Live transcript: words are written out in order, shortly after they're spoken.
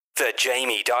The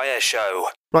Jamie Dyer Show.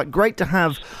 Right, great to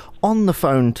have on the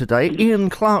phone today Ian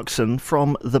Clarkson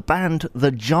from the band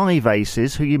The Jive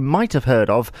Aces, who you might have heard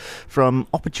of from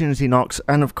Opportunity Knocks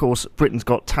and, of course, Britain's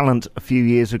Got Talent a few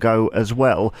years ago as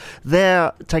well.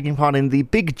 They're taking part in the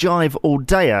Big Jive All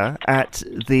Dayer at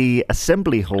the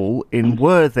Assembly Hall in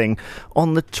Worthing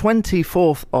on the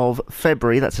 24th of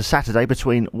February. That's a Saturday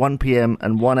between 1pm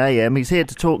and 1am. He's here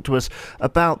to talk to us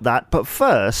about that. But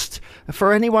first,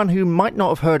 for anyone who might not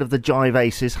have heard of the Jive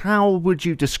Aces, how would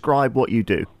you describe what you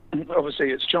do?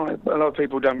 Obviously, it's jive, but a lot of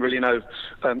people don't really know,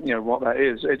 what that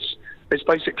is. It's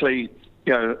basically,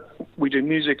 we do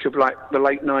music of like the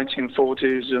late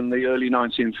 1940s and the early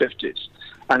 1950s,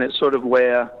 and it's sort of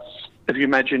where, if you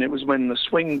imagine, it was when the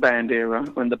swing band era,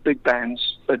 when the big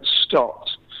bands had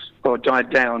stopped or died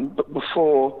down, but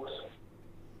before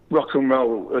rock and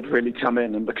roll had really come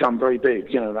in and become very big,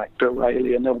 like Bill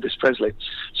Haley and Elvis Presley.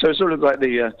 So it's sort of like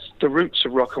the roots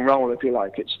of rock and roll, if you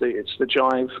like. It's the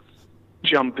jive,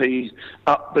 jumpy,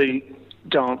 upbeat,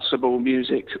 danceable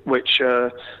music, which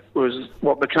was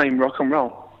what became rock and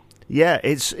roll. Yeah,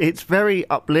 it's very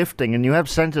uplifting, and you have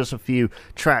sent us a few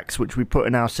tracks which we put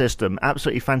in our system.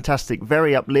 Absolutely fantastic,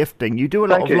 very uplifting. You do a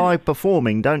lot of live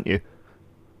performing, don't you?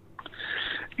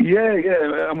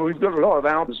 Yeah. I mean, we've got a lot of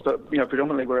albums, but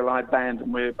predominantly we're a live band,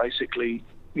 and we're basically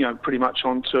pretty much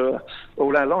on tour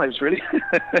all our lives, really.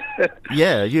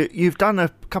 Yeah, you've done a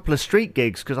couple of street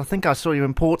gigs, because I think I saw you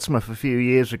in Portsmouth a few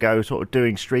years ago, sort of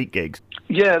doing street gigs.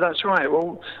 Yeah, that's right.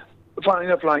 Well, funny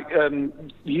enough,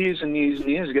 years and years and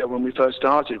years ago when we first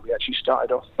started, we actually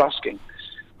started off busking,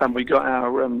 and we got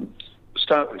our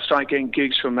started getting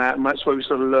gigs from that, and that's where we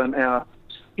sort of learned our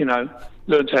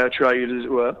trade, as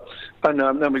it were. And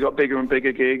then we got bigger and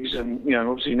bigger gigs, and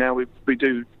obviously now we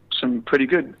do some pretty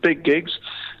good big gigs.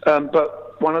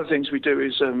 But one of the things we do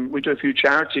is we do a few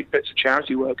bits of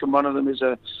charity work, and one of them is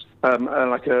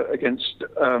against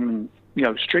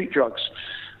street drugs,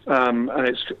 and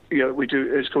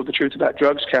it's called the Truth About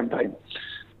Drugs campaign,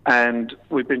 and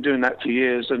we've been doing that for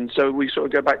years. And so we sort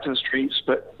of go back to the streets,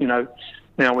 but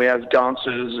now we have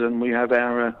dancers, and we have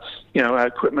our our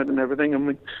equipment and everything,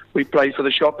 and we play for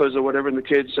the shoppers or whatever, and the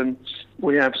kids, and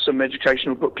we have some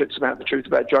educational booklets about the Truth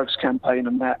About Drugs campaign,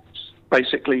 and that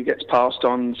basically gets passed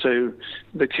on to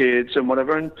the kids and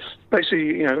whatever, and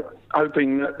basically,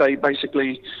 hoping that they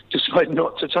basically decide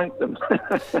not to take them.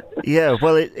 Yeah,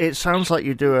 well, it sounds like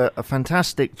you do a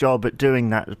fantastic job at doing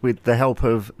that with the help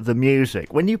of the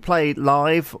music. When you play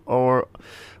live, or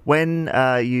when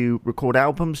you record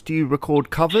albums, do you record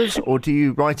covers, or do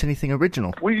you write anything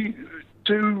original? We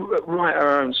do write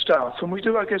our own stuff, and we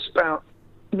do, I guess, about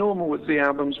normal with the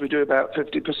albums, we do about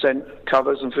 50%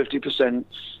 covers and 50%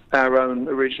 our own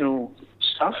original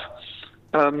stuff.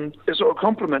 It's sort of a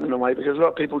compliment in a way, because a lot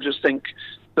of people just think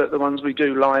that the ones we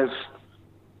do live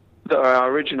that are our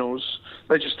originals,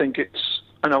 they just think it's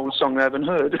an old song they haven't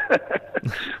heard,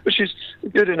 which is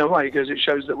good in a way, because it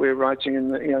shows that we're writing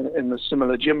in the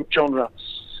similar genre.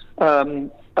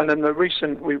 And then the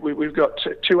recent, we've got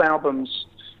two albums.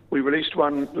 We released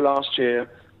one last year,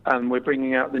 and we're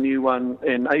bringing out the new one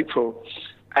in April.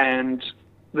 And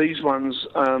these ones,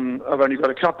 I've only got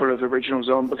a couple of originals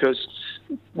on, because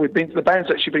the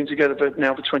band's actually been together for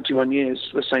 21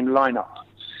 years, the same lineup.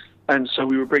 And so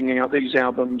we were bringing out these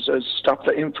albums as stuff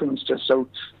that influenced us. So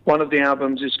one of the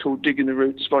albums is called Digging the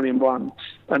Roots, Volume 1,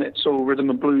 and it's all rhythm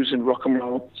and blues and rock and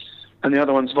roll. And the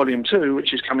other one's Volume 2,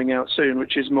 which is coming out soon,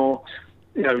 which is more,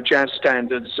 jazz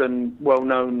standards and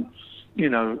well-known,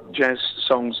 jazz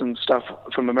songs and stuff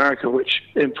from America, which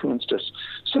influenced us.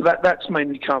 So that's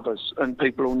mainly covers, and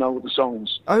people all know the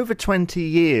songs. Over 20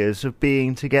 years of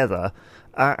being together,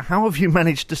 how have you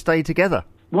managed to stay together?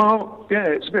 Well, yeah,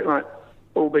 it's a bit like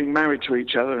all being married to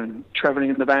each other and travelling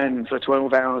in the van for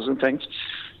 12 hours and things.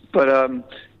 But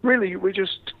really, we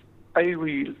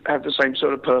have the same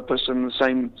sort of purpose,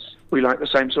 and we like the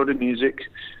same sort of music.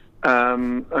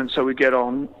 And so we get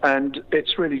on, and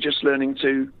it's really just learning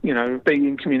to, be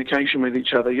in communication with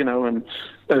each other,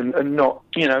 and not,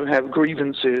 have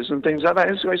grievances and things like that.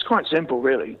 It's quite simple,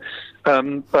 really.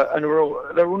 But they're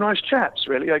all nice chaps,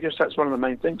 really. I guess that's one of the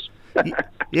main things.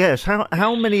 Yes.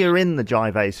 How many are in the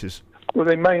Jive Aces? Well,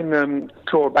 the main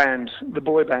core band, the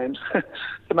boy band,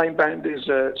 the main band is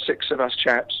 6 of us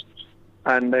chaps,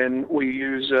 and then we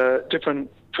use different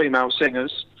female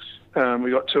singers.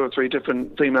 We've got 2 or 3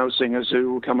 different female singers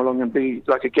who will come along and be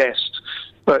like a guest,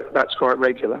 but that's quite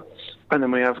regular. And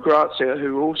then we have Grazia,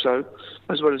 who also,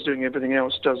 as well as doing everything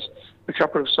else, does a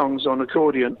couple of songs on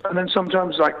accordion. And then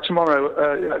sometimes, like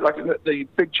tomorrow, like the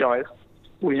Big Jive,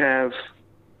 we have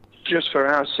just for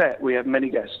our set, we have many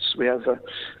guests. We have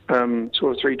 2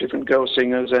 or 3 different girl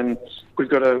singers, and we've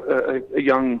got a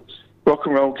young rock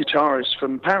and roll guitarist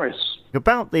from Paris.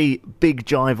 About the big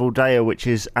Jive All Dayer, which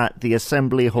is at the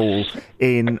Assembly Hall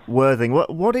in Worthing,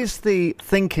 what is the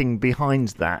thinking behind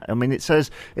that? I mean, it says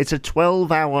it's a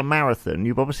 12-hour marathon.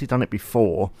 You've obviously done it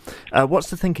before. What's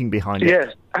the thinking behind it?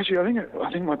 Yes, actually, I think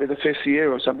it might be the 5th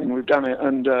year or something we've done it,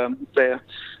 and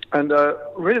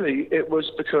really it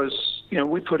was because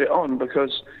we put it on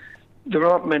because there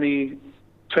aren't many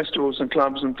festivals and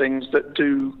clubs and things that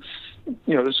do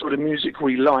the sort of music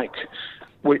we like,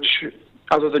 which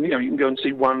other than, you can go and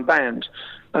see one band.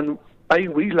 And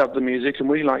we love the music and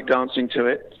we like dancing to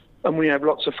it. And we have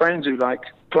lots of friends who like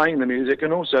playing the music.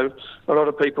 And also a lot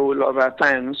of people, a lot of our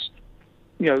fans,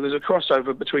 there's a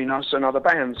crossover between us and other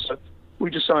bands. So we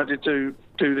decided to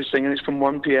do this thing, and it's from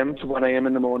 1 p.m. to 1 a.m.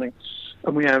 in the morning.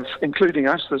 And we have, including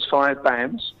us, there's 5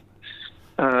 bands.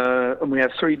 And we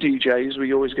have 3 DJs.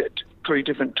 We always get 3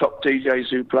 different top DJs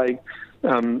who play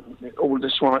all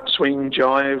the swing,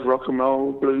 jive, rock and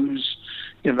roll, blues,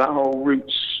 that whole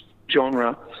roots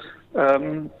genre.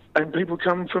 And people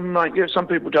come from some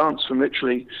people dance from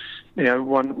literally,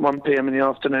 1 p.m. in the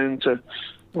afternoon to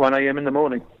 1 a.m. in the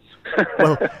morning.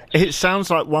 Well, it sounds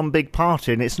like one big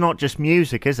party, and it's not just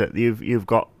music, is it? You've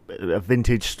got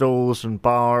vintage stalls and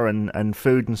bar and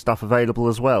food and stuff available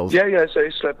as well. Yeah. So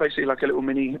it's basically like a little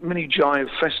mini jive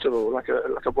festival, like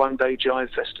a one-day jive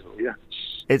festival. Yeah.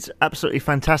 It's absolutely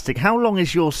fantastic. How long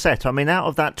is your set? I mean, out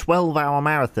of that 12-hour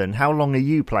marathon, how long are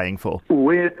you playing for?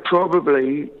 We're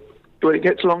probably... Well, it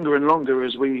gets longer and longer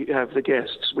as we have the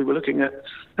guests. We were looking at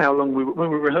how long when we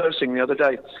were rehearsing the other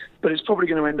day, but it's probably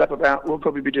going to end up we'll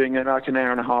probably be doing like an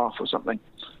hour and a half or something.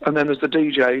 And then there's the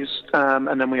DJs,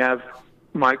 and then we have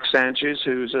Mike Sanchez,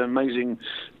 who's an amazing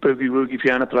boogie-woogie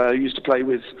piano player. He used to play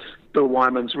with Bill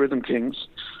Wyman's Rhythm Kings.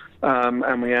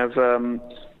 And we have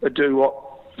a doo-wop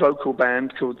vocal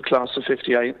band called the Class of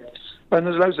 58. And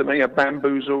there's loads of them.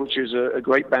 Bamboozle, which is a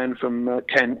great band from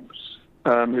Kent,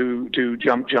 who do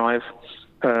jump jive,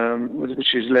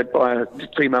 which is led by a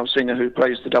female singer who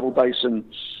plays the double bass and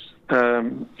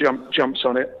jumps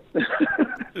on it.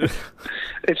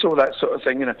 It's all that sort of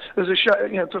thing. There's a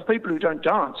show, for people who don't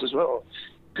dance as well,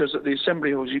 because at the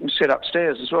assembly halls you can sit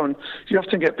upstairs as well, and you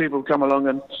often get people come along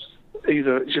and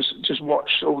either just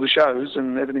watch all the shows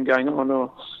and everything going on,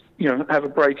 or have a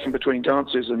break in between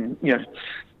dances and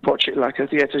watch it like a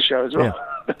theatre show as well.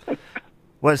 Yeah.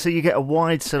 Well, so you get a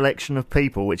wide selection of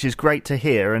people, which is great to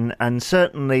hear, and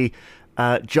certainly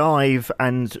jive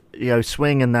and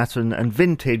swing and that and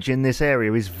vintage in this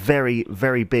area is very,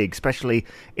 very big, especially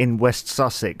in West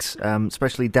Sussex,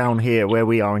 especially down here where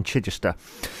we are in Chichester.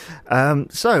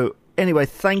 So anyway,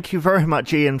 thank you very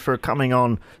much, Ian, for coming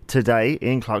on today.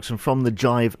 Ian Clarkson from the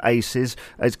Jive Aces.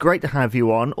 It's great to have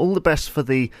you on. All the best for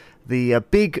the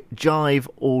big Jive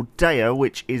All Dayer,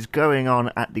 which is going on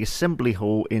at the Assembly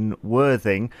Hall in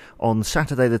Worthing on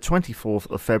Saturday the 24th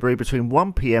of February between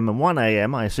 1 p.m. and 1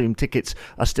 a.m. I assume tickets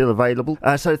are still available.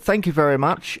 So thank you very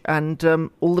much, and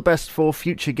all the best for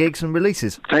future gigs and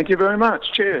releases. Thank you very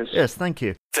much. Cheers. Yes, thank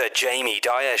you. The Jamie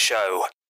Dyer Show.